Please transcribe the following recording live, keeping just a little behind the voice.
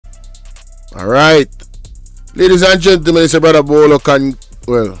Alright. Ladies and gentlemen, it's your brother Bolo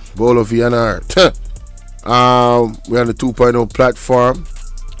Bolo V&R. We're on the 2.0 platform.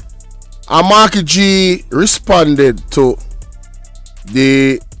 And Marky G responded to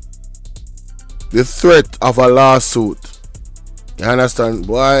the threat of a lawsuit. You understand,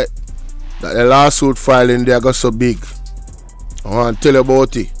 boy? That the lawsuit filing there got so big. I want to tell you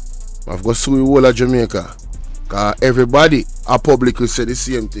about it. I've got sue the whole of Jamaica. Because everybody are publicly say the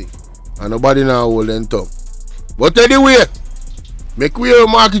same thing. And nobody now hold them tongue. But anyway, make we hear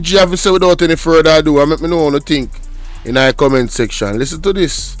Marky G have to say without any further ado. And make me know what you think in our comment section. Listen to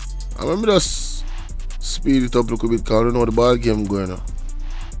this. I remember just speed it up a little bit because I don't know the ball game going on.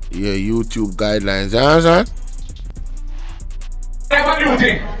 Yeah, YouTube guidelines. You understand? I have a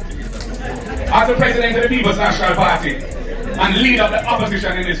duty as the president of the People's National Party and leader of the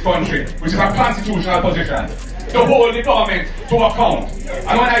opposition in this country, which is a constitutional position, to hold the government to account.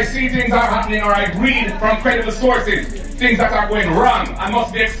 And when I see things are happening or I read from credible sources, things that are going wrong and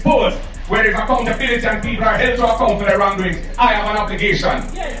must be exposed, where there's accountability and people are held to account for their wrongdoings, I have an obligation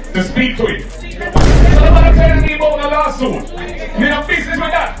to speak to it. So they're going to tell me about the lawsuit. Me no business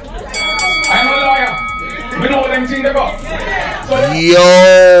with that. I'm a lawyer. We know them things they go. So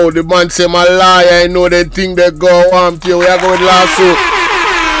yo, the man say my liar, I know them thing they go on to you. We are going with lawsuit.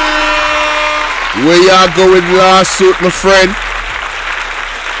 We are going with lawsuit, my friend.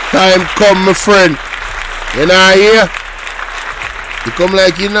 Time come, my friend. You not here? You come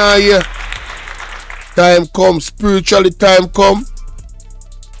like you not here. Time come, spiritually time come.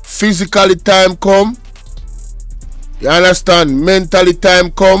 Physically time come. You understand? Mentally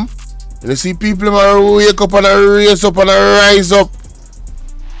time come. And you see people wake up and raise up and rise up.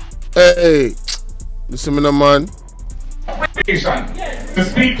 Hey, listen me, man. To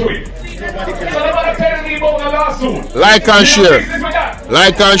speak to it. So they're going to tell me about the lawsuit. Like and share.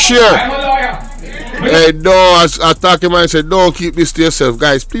 Like and share. I'm a lawyer. Hey, don't, as talking man said, don't keep this to yourself.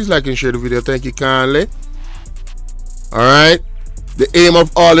 Guys, please like and share the video. Thank you kindly. Alright. The aim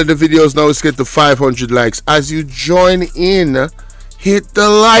of all of the videos now is to get to 500 likes. As you join in, hit the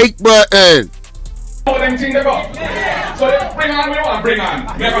like button. All them things they go. So bring on, we want to bring on.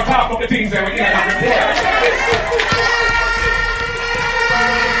 We have to talk about the things that we can have report.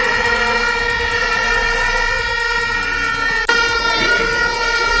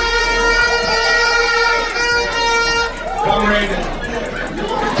 Comrade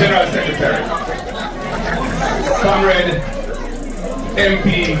General Secretary, Comrade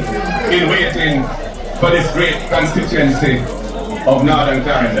MP in waiting for this great constituency of Northern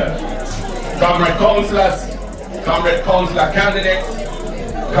Clarendon, Comrade Councillors, Comrade Councillor candidates,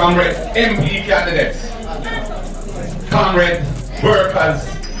 Comrade MP candidates, Comrade workers,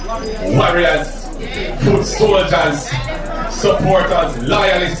 warriors, foot soldiers, supporters,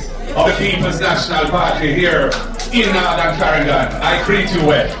 loyalists of the People's National Party here in Northern Clarendon. I greet you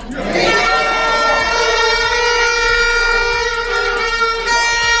well.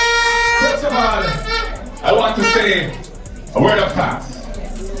 First of all, I want to say a word of thanks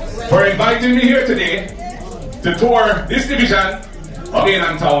for inviting me here today to tour this division of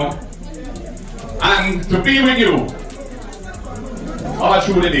Damnn Town and to be with you all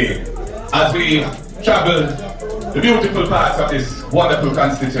through the day as we travel the beautiful parts of this wonderful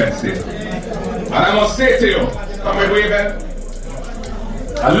constituency. And I must say to you, Comrade Waven,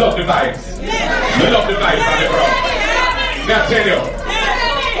 I love the vibes. I love the vibes on the ground. Now I tell you,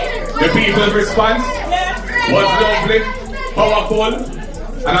 the people's response was lovely, powerful,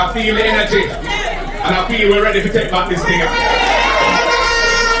 and I feel the energy, and I feel we're ready to take back this thing up.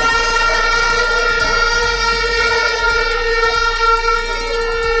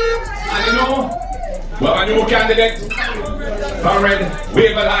 And you know, we have a new candidate, Comrade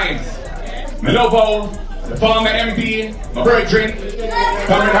Waver Lines. I love how the former MP, my brethren,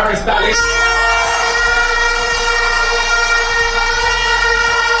 Comrade Harris Dallas.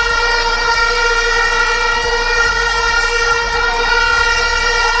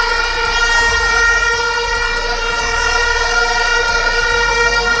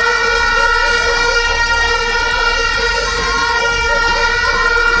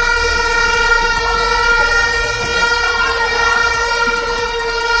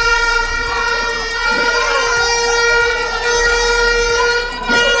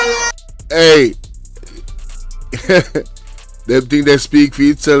 Hey, them think they speak for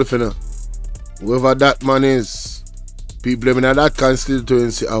itself, you know. Whoever that man is, people in that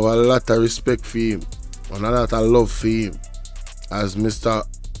constituency have a lot of respect for him and a lot of love for him. As Mr.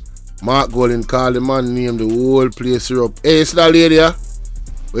 Mark Golden called the man name, the whole place here up. Hey, it's that lady, yeah?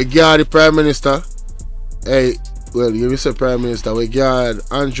 We guard the Prime Minister. Hey, well, you Mr. Prime Minister, we guard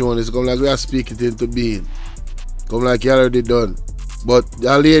and Joan is come like we are speaking it into being. Come like you already done. But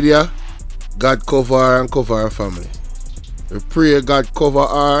that lady, God cover her and cover her family. We pray God cover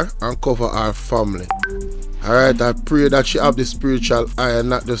her and cover her family. Alright, I pray that she have the spiritual eye and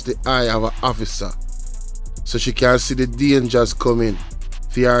not just the eye of an officer. So she can see the dangers coming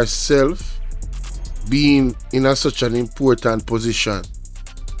for herself being in such an important position.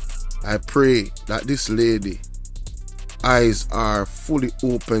 I pray that this lady eyes are fully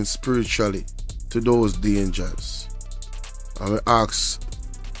open spiritually to those dangers. And we ask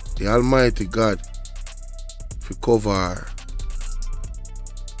the Almighty God to cover her.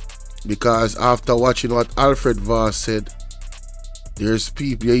 Because after watching what Alfred Voss said, there's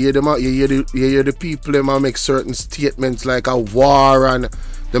people, you hear the people them make certain statements like a war and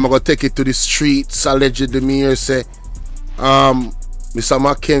them are gonna take it to the streets. Allegedly me here say Mr.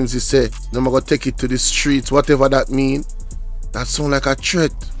 Mackenzie say them are gonna take it to the streets, whatever that mean. That sound like a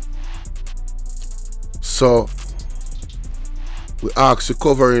threat. So we ask for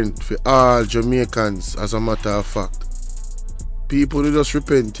covering for all Jamaicans, as a matter of fact. People they just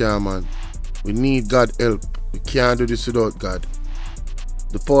repent here, man. We need God help. We can't do this without God.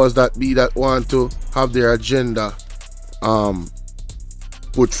 The powers that be that want to have their agenda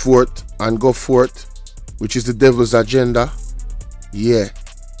put forth and go forth, which is the devil's agenda. Yeah,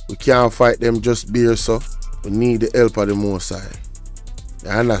 we can't fight them just bare so. We need the help of the Most High. You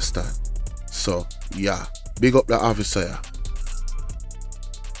understand? So, yeah. Big up the officer, yeah.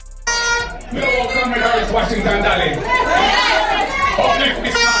 Welcome to Washington, darling. Uplift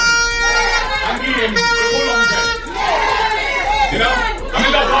this man and give him the full 100. You know? I'm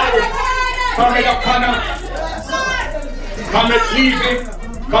in the power. Comrade O'Connor, Comrade Levy,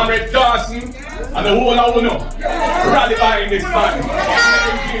 Comrade Dawson, and the whole of Uno rally behind this man. Make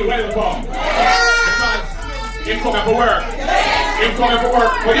him feel welcome. Because he's coming for work. He's coming for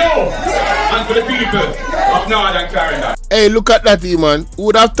work for you and for the people of Northern Carolina. Hey, look at that, man. Who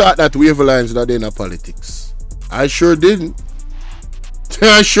would have thought that wave lines not in politics? I sure didn't.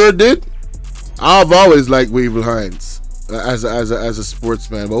 I sure did. I've always liked wave lines as a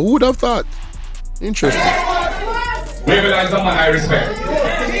sportsman, but who would have thought? Interesting. Wave lines is a man I respect.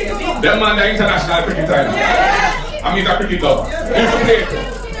 That man the international cricket time. I mean the cricket lover. He's a player.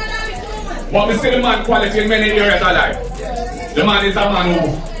 But we see the man quality in many areas of life. The man is a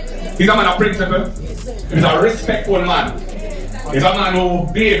man he's a man of principle. He's a respectful man. He's a man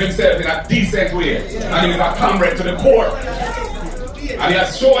who behaves himself in a decent way. And he's a comrade to the core. And he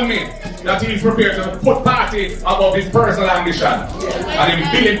has shown me that he is prepared to put party above his personal ambition. And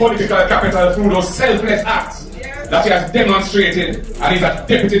in building political capital through those selfless acts that he has demonstrated. And he's a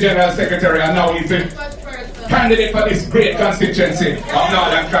Deputy General Secretary and now he's the candidate for this great constituency of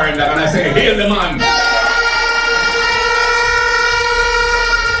Northern Carolina. And I say, hail the man.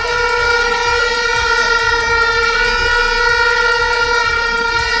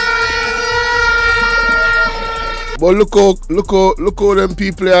 But look how them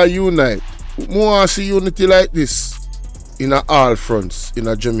people are unite. More see unity like this in all fronts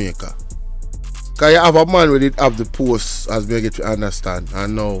in Jamaica. Cause you have a man who did have the post, as we get to understand,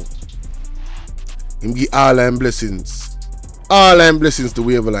 and now him give all them blessings. All them blessings to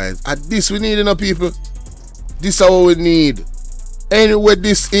wave lines. And this we need, you know, people. This is what we need. Anyway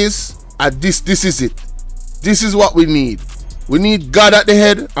this is, and this is it. This is what we need. We need God at the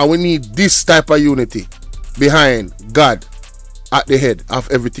head, and we need this type of unity behind God at the head of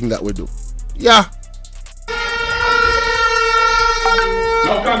everything that we do. Yeah.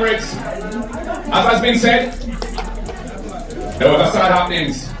 Now, comrades, as has been said, there was a sad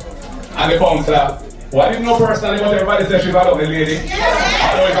happenings and the councillor, who I didn't know personally, but everybody said she's a lovely lady.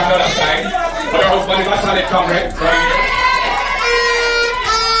 I know it's another side, but her husband is a solid comrade.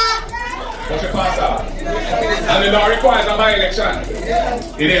 But she passed out. And the law requires a by-election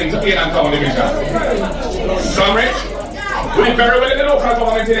in and town division. Comrades, we did very well in the local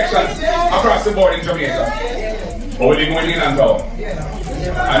government elections across the board in Jamaica. But we didn't win in and town.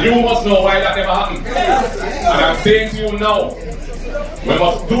 And you must know why that never happened. And I'm saying to you now, we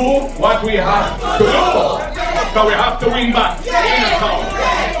must do what we have to do. Because we have to win back in and town.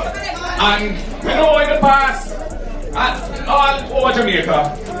 And we know in the past, all over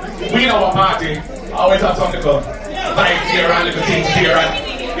Jamaica, we in our party always have some little vibes here and little things here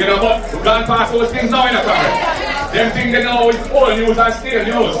and you know, but we've gone past those things now in the country. Them things they know is old news and stale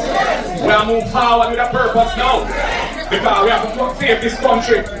news. We have moved forward with a purpose now. Because we have to save this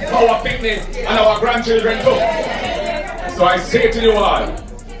country, our picnic and our grandchildren too. So I say to you all,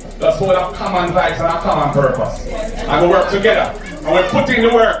 let's hold up common vibes and a common purpose. And we work together. And we put in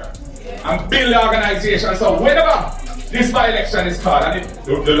the work. and build the organization. So whenever this by-election is called, and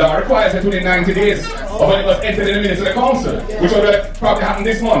the law requires it within 90 days of when it was entered in the minutes of the council, which will probably happen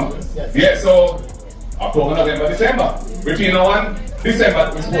this month. Yeah, so October, November, December. Between now and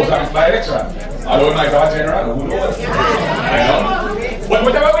December, we suppose that it's by-election. Although it might have a general, who knows? You know? But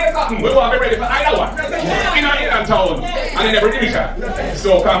whatever way it happens, we want to be ready for either one. In our town and in every division.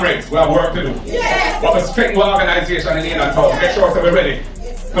 So comrades, we have work to do. We have to strengthen our organization in our town. Make sure that we're ready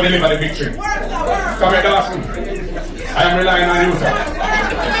to deliver the victory. Comrade Dawson, I am relying on you, sir.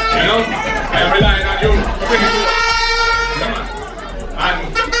 You know? I am relying on you to bring it through. And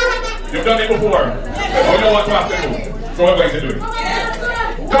you've done it before. We know what we have to do. So we're going to do it.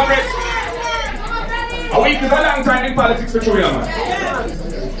 Comrades, a week is a long time in politics for true, young man.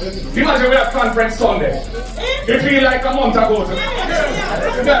 Imagine we have conference Sunday. It feels like a month ago. I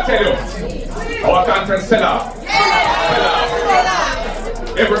tell you, our conference sell out.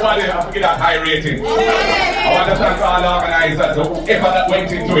 Everybody has to get that high rating. I want to thank all the organizers, whoever that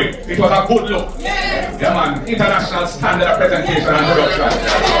went into it. It was a good look. Yeah, man. International standard of presentation and production.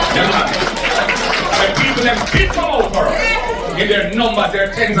 Yeah, man. The people them did come out for us. In their numbers,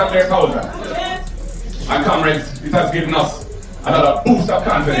 their tens of their thousands. And comrades, it has given us another boost of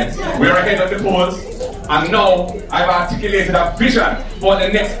confidence. We are ahead of the polls, and now I've articulated a vision for what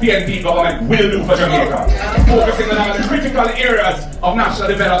the next PNP government will do for Jamaica, focusing on the critical areas of national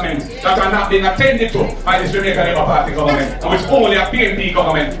development that are not being attended to by this Jamaica Labour Party government, and which only a PNP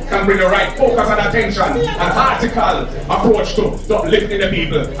government can bring the right focus and attention and article approach to uplifting the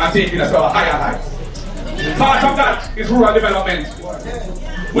people and taking us to a higher heights. Part of that is rural development.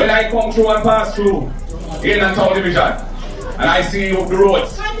 When I come through and pass through in and town division, and I see the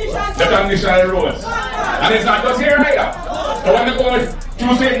roads, the conditional roads, and it's not just here either. So when I go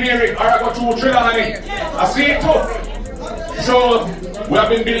through St. Mary or I go through Trelawney, I see it too. So we have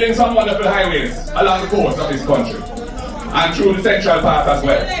been building some wonderful highways along the coast of this country and through the central part as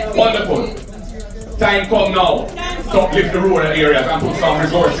well. Wonderful. Time come now to uplift the rural areas and put some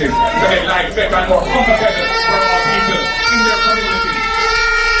resources to make life better and more comfortable for our people in their community.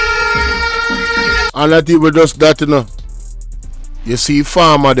 And not even just that, you know. You see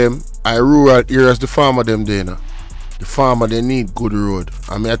farmer them, rural areas, the farmer them there, you know. The farmer, they need good road.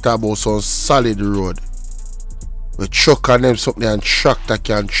 I mean, I talk about some solid road. We chuck on them something and tractor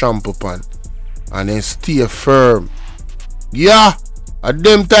can jump upon. And then stay firm. Yeah, a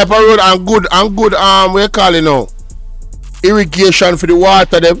them type of road and good, what you call it now? Irrigation for the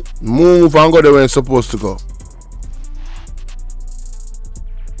water them. Move and go the way it's supposed to go.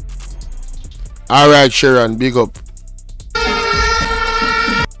 Alright, Sharon, big up.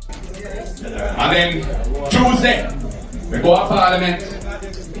 And then Tuesday, we go to Parliament,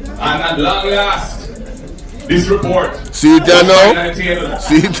 and at long last, this report. See it there now?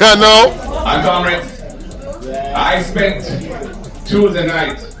 See it there now? And comrades, I spent Tuesday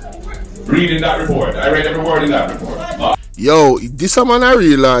night reading that report. I read every word in that report. Yo, this a man a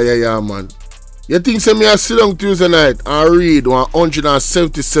real liar, yeah, man. You think say me I sit down Tuesday night and read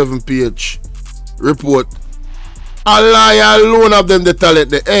 177 page report? A liar alone of them the talent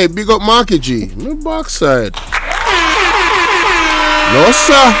there. Hey, big up Marky G. My backside. No,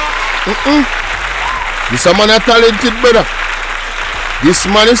 sir. This man is talented, brother. This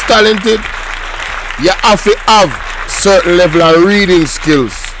man is talented. You have to have certain level of reading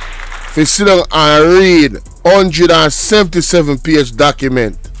skills. If you sit down and read 177 page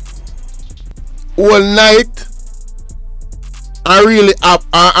document all night, I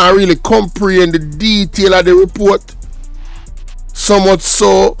really comprehend the detail of the report. So much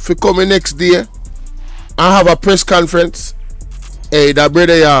so, if you come in next day I have a press conference, hey, that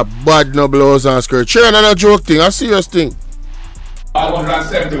brother you bad no blows and skirt. Sure, not a joke thing, a serious thing.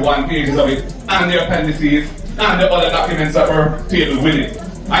 171 pages of it, and the appendices, and the other documents that were tabled with it.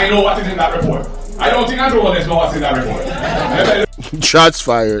 I know what is in that report. I don't think Andrew know what's in that report. Shots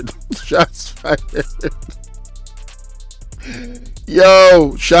fired. Shots fired.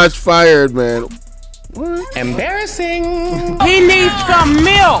 Yo, shots fired, man. What? Embarrassing. He needs some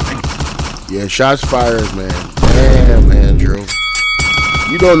milk. Yeah, shots fired, man. Damn, Andrew.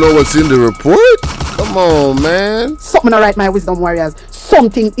 You don't know what's in the report? Come on, man. Something not right, my wisdom warriors.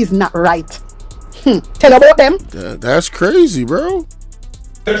 Something is not right. Tell about them. That's crazy, bro.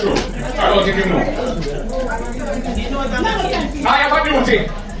 The truth. I don't think you know. I have a duty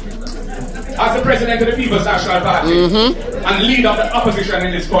as the president of the People's National Party and leader of the opposition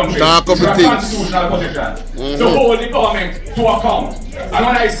in this country. Talk it's a things. constitutional position to hold the government to account. And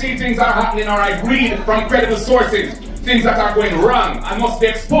when I see things that are happening or I read from credible sources, things that are going wrong and must be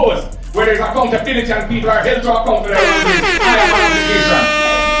exposed, where there's accountability and people are held to account for their wrongdoing, I have an obligation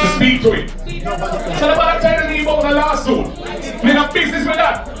to speak to it. So nobody telling me about the lawsuit. Me no business with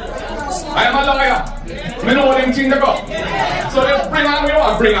that. I am a lawyer. Me know them things they go. So let's bring on what you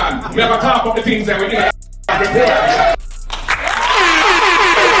want to bring on. We have to talk about the things that we need to report.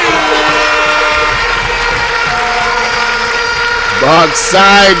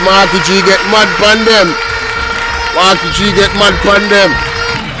 Backside, Marky G get mad pan them. Marky G get mad pan them.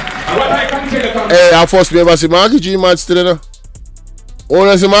 Hey, I first ever see Marky G mad still, you know.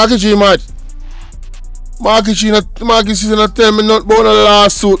 Only see Marky G mad. Marky G not tell me nothing about the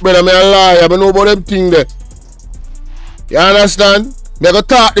lawsuit, brother. Me a liar. I know about them things there. You understand? Me go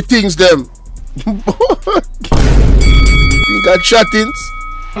talk the things them. Think of chattings.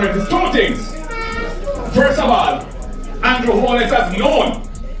 There's two things. First of all, Andrew Holness has known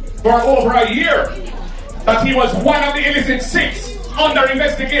for over a year that he was one of the illicit 6 under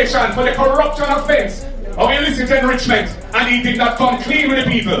investigation for the corruption offense of illicit enrichment, and he did not come clean with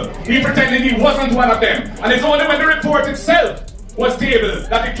the people. He pretended he wasn't one of them, and it's only when the report itself was tabled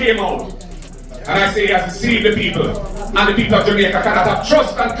that it came out. And I say he has deceived the people, and the people of Jamaica cannot have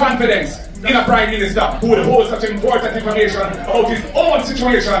trust and confidence in a Prime Minister who would hold such important information about his own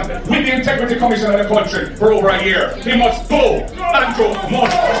situation with the Integrity Commission of the country for over a year. He must go. Andrew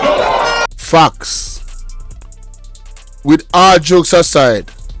must go. Facts. With all jokes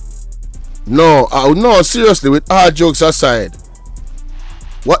aside, no, seriously, with all jokes aside,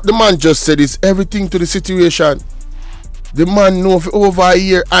 what the man just said is everything to the situation. The man know for over a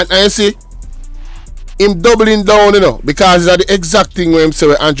year, and I see him doubling down, you know, because it's the exact thing where him say,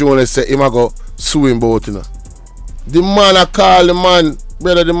 where Andrew wanna say him a go sue him both, you know. The man a call the man,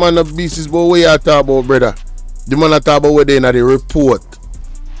 brother, the man a business, but what you talk about, brother? The man a talk about where they in the report.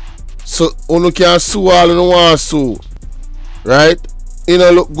 So you can sue all you want to sue. Right? You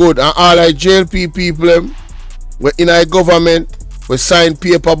know, look good. And all like JLP people them, we in our government, we sign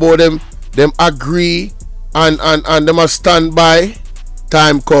paper about them agree and them a stand by.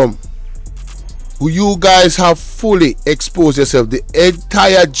 Time come. You guys have fully exposed yourself. The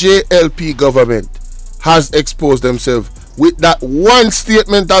entire JLP government has exposed themselves. With that one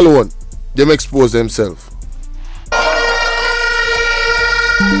statement alone, them expose themselves.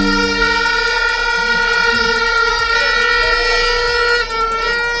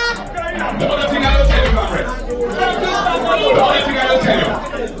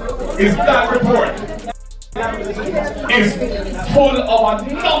 Is that report is full of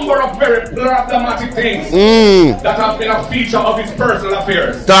a number of very problematic things that have been a feature of his personal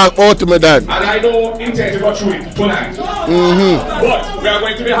affairs. Talk out to me, Dad. And I don't intend to go through it tonight. But we are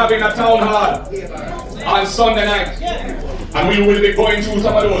going to be having a town hall on Sunday night. And we will be going through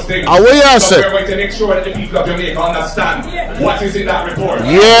some of those things. So we're going to make sure that the people of Jamaica understand what is in that report.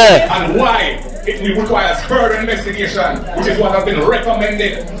 Yeah. And why it requires further investigation, which is what has been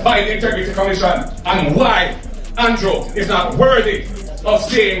recommended by the Integrity Commission, and why Andrew is not worthy of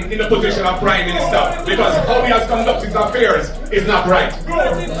staying in the position of Prime Minister, because how he has conducted his affairs is not right.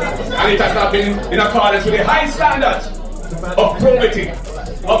 And it has not been in accordance with the high standards of probity,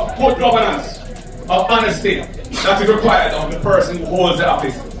 of good governance, of honesty that is required of the person who holds the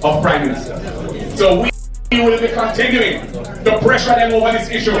office of Prime Minister. So we will be continuing to pressure them over this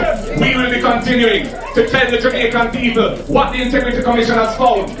issue. We will be continuing to tell the Jamaican people what the Integrity Commission has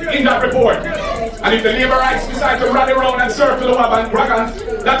found in that report. And if the Labour Rights decide to rally around and circle the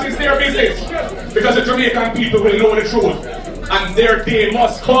wagons, that is their business. Because the Jamaican people will know the truth. And their day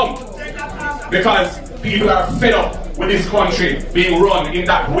must come. Because people are fed up with this country being run in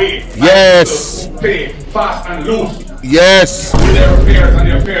that way. Yes. Play fast and loose. Yes. With their affairs and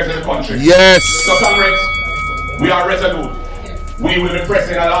the affairs of the country. Yes. So comrades, we are resolute. We will be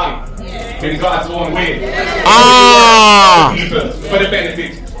pressing along in God's own way. For the people, for the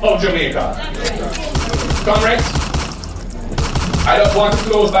benefit of Jamaica. Comrades, I just want to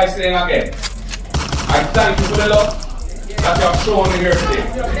close by saying again, I thank you for the love that you have shown me here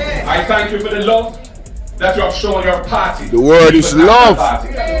today. I thank you for the love that you have shown your party. The word is love.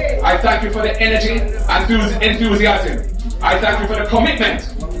 I thank you for the energy and enthusiasm. I thank you for the commitment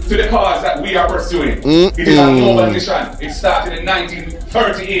to the cause that we are pursuing. It is a noble mission. It started in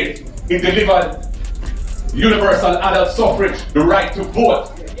 1938. It delivered universal adult suffrage, the right to vote.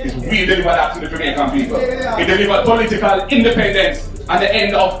 We delivered that to the Jamaican people. It delivered political independence and the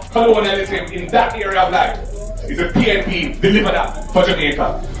end of colonialism in that area of life. It's the PNP delivered that for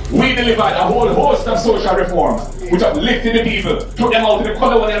Jamaica. We delivered a whole host of social reforms which uplifted the people, took them out of the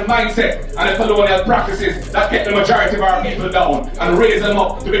colonial mindset and the colonial practices that kept the majority of our people down and raised them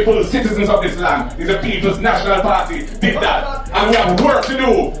up to be full citizens of this land. It's the People's National Party did that. And we have work to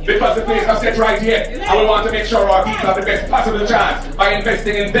do because the place is set right here. And we want to make sure our people have the best possible chance by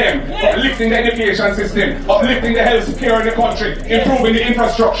investing in them, uplifting the education system, uplifting the health care in the country, improving the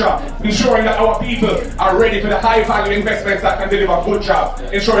infrastructure, ensuring that our people are ready for the high value investments that can deliver good jobs,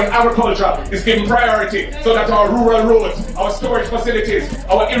 ensuring agriculture is given priority so that our rural roads, our storage facilities,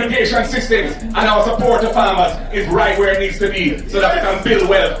 our irrigation systems, and our support to farmers is right where it needs to be so that we can build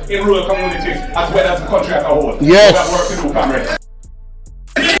wealth in rural communities as well as the country as a whole. Yes. We have work to do, comrades.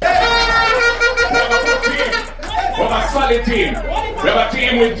 We have a solid team. We have a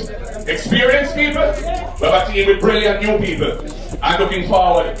team with experienced people. We have a team with brilliant new people. I'm looking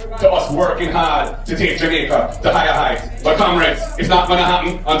forward to us working hard to take Jamaica to higher heights. But comrades, it's not going to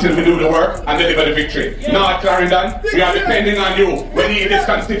happen until we do the work and deliver the victory. North Clarendon, we are depending on you. We need this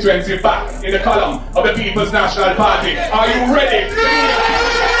constituency back in the column of the People's National Party. Are you ready to do that?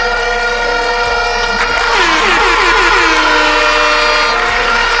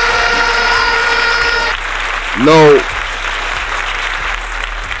 No.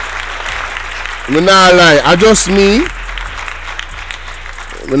 I'm not lie. I just me.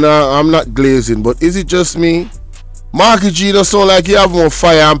 I'm not glazing, but is it just me? Marky G does sound like he have more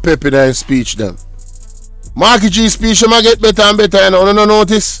fire and pepper than his speech them. Marky G's speech might get better and better, you know. You don't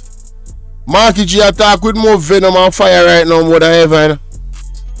notice? Marky G attack with more venom and fire right now more than ever, you know.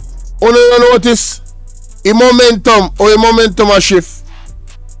 You don't notice? A momentum a shift.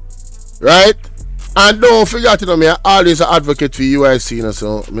 Right? And don't forget, you know, me I always an advocate for UIC, you know,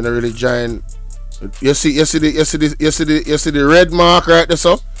 so I'm not really join. You see the red mark right there,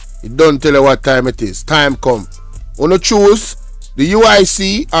 so it don't tell you what time it is. Time come. You no choose the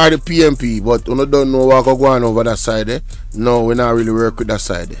UIC or the PMP, but you don't know what go on over that side there. No, we not really work with that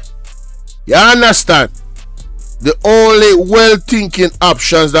side there. You understand? The only well-thinking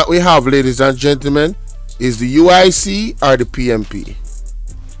options that we have, ladies and gentlemen, is the UIC or the PMP.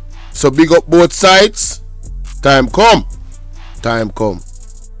 So big up both sides. Time come. Time come.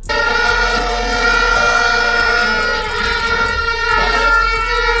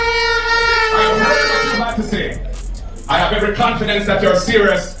 I have every confidence that you're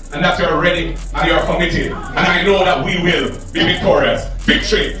serious and that you're ready and you're committed. And I know that we will be victorious.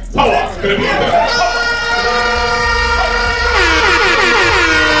 Victory, power to the people.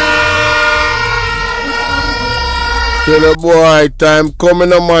 Tell the boy, time coming,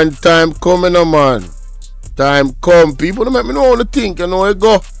 man. Time coming, man. Time come. People don't make me know how to think. You know, it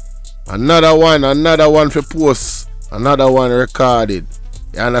go. Another one for post. Another one recorded.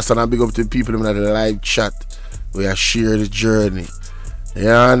 You understand? I big up to the people in the live chat. We are share the journey. You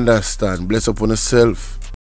understand? Bless upon yourself.